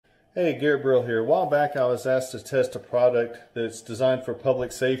Hey, Garrett Brill here. A while back I was asked to test a product that's designed for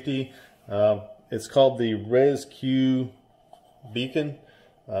public safety. It's called the ResQBeacon.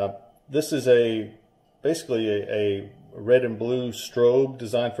 This is basically a red and blue strobe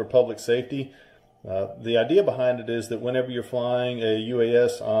designed for public safety. The idea behind it is that whenever you're flying a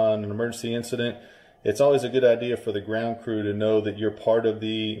UAS on an emergency incident, it's always a good idea for the ground crew to know that you're part of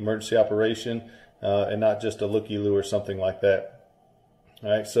the emergency operation and not just a looky-loo or something like that. All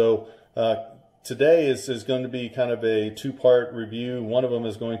right, so today is going to be kind of a two-part review. One of them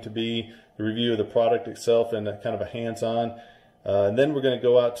is going to be the review of the product itself and kind of a hands-on. And then we're going to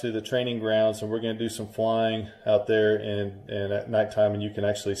go out to the training grounds and we're going to do some flying out there and at nighttime, and you can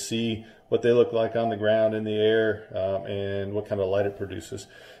actually see what they look like on the ground, in the air, and what kind of light it produces.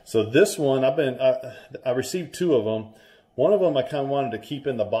 So this one, I received two of them. One of them I kind of wanted to keep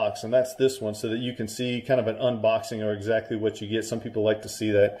in the box, and that's this one, so that you can see kind of an unboxing or exactly what you get. Some people like to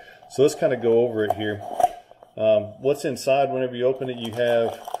see that. So let's kind of go over it here. What's inside, whenever you open it, you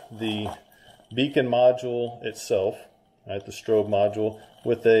have the beacon module itself, right, the strobe module,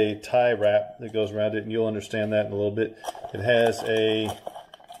 with a tie wrap that goes around it, and you'll understand that in a little bit. It has a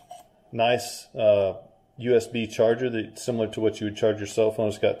nice USB charger that's similar to what you would charge your cell phone.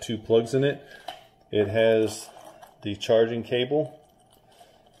 It's got two plugs in it. It has the charging cable,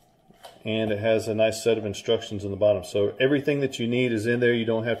 and it has a nice set of instructions on the bottom. So everything that you need is in there. You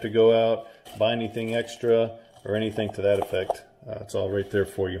don't have to go out, buy anything extra or anything to that effect. It's all right there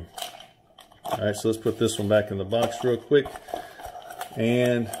for you. All right, so let's put this one back in the box real quick,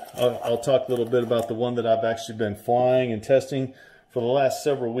 and I'll talk a little bit about the one that I've actually been flying and testing for the last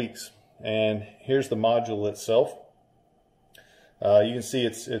several weeks. And here's the module itself. You can see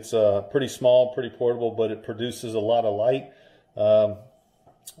it's pretty small, pretty portable, but it produces a lot of light.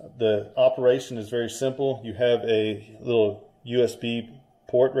 The operation is very simple. You have a little USB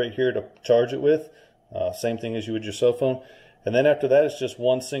port right here to charge it with, same thing as you would your cell phone. And then after that, it's just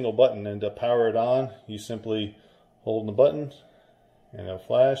one single button, and to power it on, you simply hold the button and it'll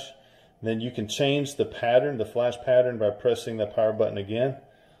flash. And then you can change the pattern, the flash pattern, by pressing the power button again.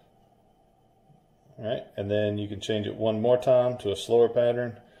 All right, and then you can change it one more time to a slower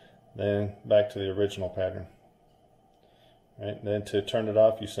pattern, then back to the original pattern. All right, and then to turn it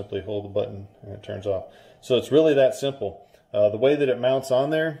off, you simply hold the button and it turns off. So it's really that simple. The way that it mounts on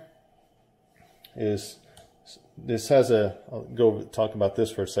there is, this has a, I'll go talk about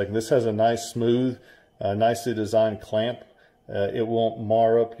this for a second. This has a nice, smooth, nicely designed clamp. It won't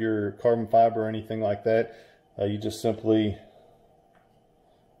mar up your carbon fiber or anything like that. You just simply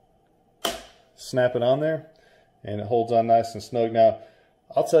snap it on there and it holds on nice and snug. Now,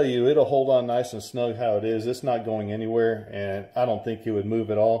 I'll tell you, it'll hold on nice and snug how it is. It's not going anywhere, and I don't think it would move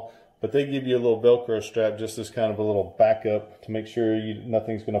at all. But they give you a little Velcro strap just as kind of a little backup to make sure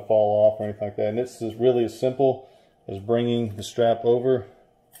nothing's going to fall off or anything like that. And it's just really as simple as bringing the strap over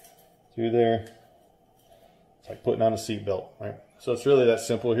through there. It's like putting on a seatbelt, right? So it's really that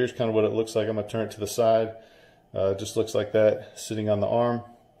simple. Here's kind of what it looks like. I'm going to turn it to the side. It just looks like that sitting on the arm.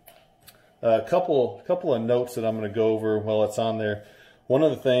 A couple of notes that I'm going to go over while it's on there. One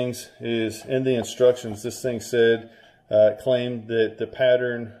of the things is, in the instructions, this thing said, claimed that the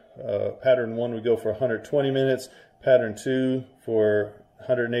pattern 1 would go for 120 minutes, pattern 2 for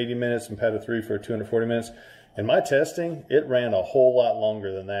 180 minutes, and pattern 3 for 240 minutes. In my testing, it ran a whole lot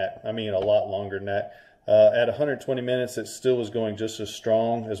longer than that. I mean, a lot longer than that. At 120 minutes, it still was going just as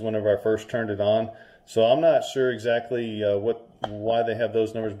strong as whenever I first turned it on. So I'm not sure exactly why they have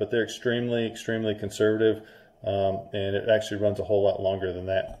those numbers, but they're extremely, extremely conservative, and it actually runs a whole lot longer than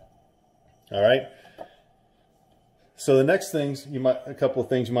that. All right. So the next things a couple of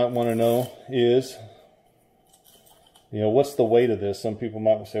things you might want to know is, what's the weight of this? Some people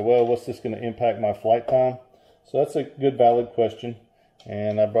might say, well, what's this going to impact my flight time? So that's a good, valid question.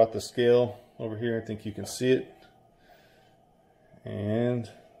 And I brought the scale over here. I think you can see it. And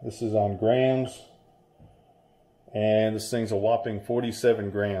this is on grams. And this thing's a whopping 47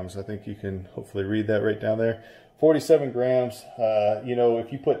 grams. I think you can hopefully read that right down there. 47 grams.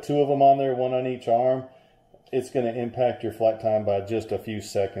 If you put two of them on there, one on each arm, it's going to impact your flight time by just a few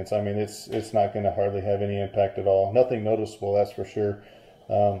seconds. I mean, it's not going to hardly have any impact at all. Nothing noticeable, that's for sure.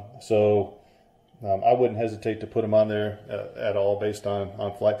 I wouldn't hesitate to put them on there at all based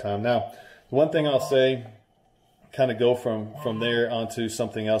on flight time. Now, the one thing I'll say, kind of go from there onto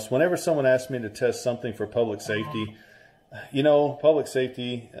something else. Whenever someone asks me to test something for public safety, public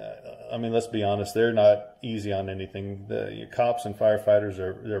safety, I mean, let's be honest, they're not easy on anything. The cops and firefighters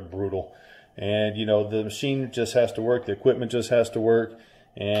they're brutal. And, the machine just has to work, the equipment just has to work,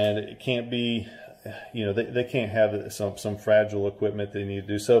 and it can't be you know, they can't have some fragile equipment they need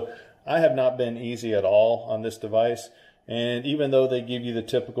to do. So I have not been easy at all on this device. And even though they give you the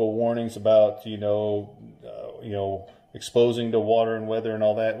typical warnings about, you know, exposing to water and weather and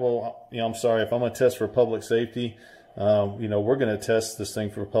all that, well, you know, I'm sorry, if I'm going to test for public safety, you know, we're going to test this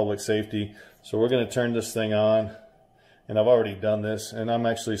thing for public safety. So we're going to turn this thing on, and I've already done this, and I'm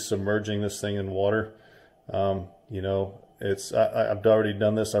actually submerging this thing in water. You know, I've already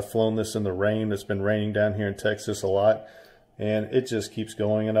done this. I've flown this in the rain. It's been raining down here in Texas a lot, and it just keeps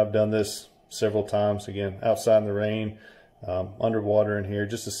going. And I've done this several times, again, outside in the rain, underwater in here,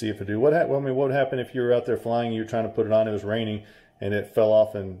 just to see if it do. What would happen if you were out there flying, you were trying to put it on, it was raining, and it fell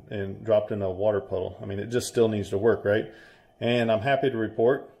off and dropped in a water puddle? I mean, it just still needs to work, right? And I'm happy to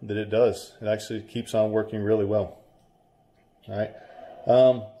report that it does. It actually keeps on working really well. All right.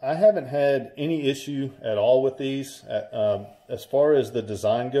 I haven't had any issue at all with these. As far as the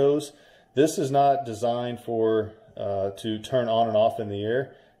design goes, this is not designed for to turn on and off in the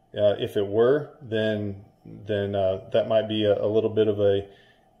air. If it were, then that might be a little bit of a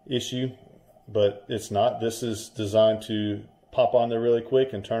issue, but it's not. This is designed to pop on there really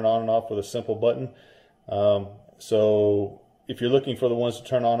quick and turn on and off with a simple button. So if you're looking for the ones to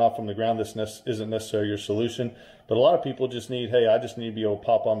turn on and off from the ground, this isn't necessarily your solution. But a lot of people just need, hey, I just need to be able to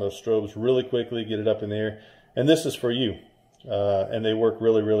pop on those strobes really quickly, get it up in the air. And this is for you. And they work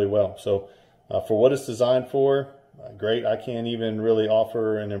really, really well. So for what it's designed for, great. I can't even really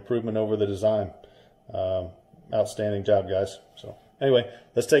offer an improvement over the design. Outstanding job, guys. So anyway,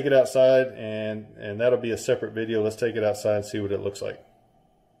 let's take it outside, and that'll be a separate video. Let's take it outside and see what it looks like.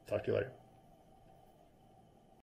 Talk to you later.